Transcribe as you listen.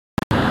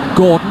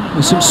Gordon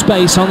with some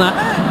space on that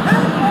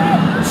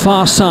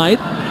far side.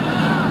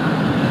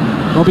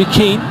 Robbie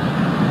Keane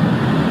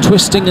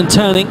twisting and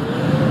turning.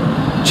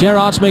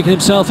 Gerrard's making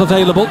himself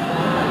available.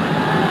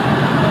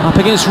 Up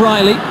against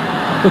Riley,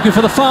 looking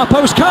for the far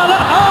post. Curler,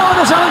 oh,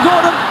 there's Alan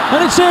Gordon,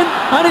 and it's in,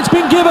 and it's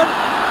been given.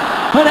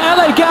 An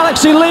LA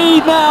Galaxy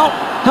lead now,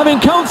 having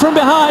come from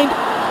behind,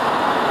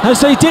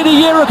 as they did a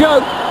year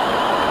ago.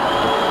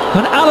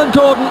 And Alan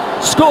Gordon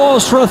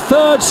scores for a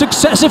third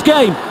successive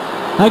game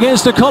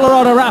against the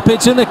Colorado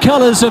Rapids in the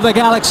colours of the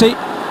Galaxy.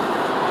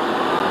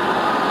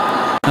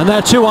 And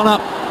they're 2-1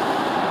 up.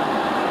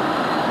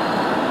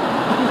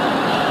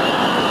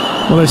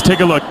 Well, let's take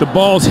a look. The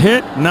ball's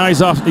hit. Now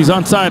he's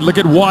onside. Look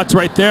at Watts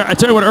right there. I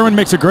tell you what, Irwin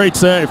makes a great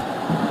save.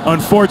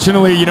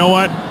 Unfortunately, you know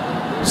what?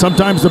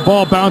 Sometimes the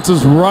ball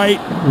bounces right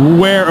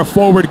where a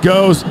forward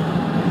goes.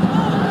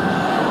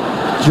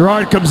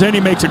 Gerrard comes in.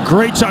 He makes a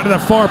great shot to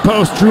that far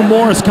post. Drew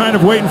Moore is kind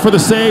of waiting for the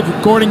save.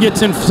 Gordon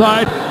gets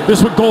inside. This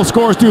is what goal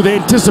scorers do. They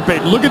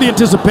anticipate. Look at the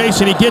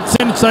anticipation. He gets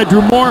inside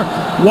Drew Moore.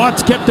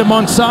 Watts kept him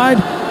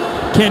onside.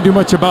 Can't do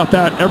much about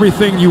that.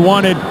 Everything you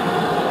wanted.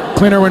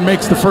 Clint Irwin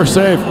makes the first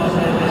save.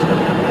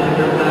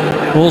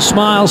 All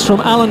smiles from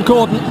Alan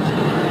Gordon,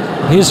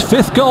 his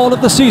 5th goal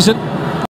of the season.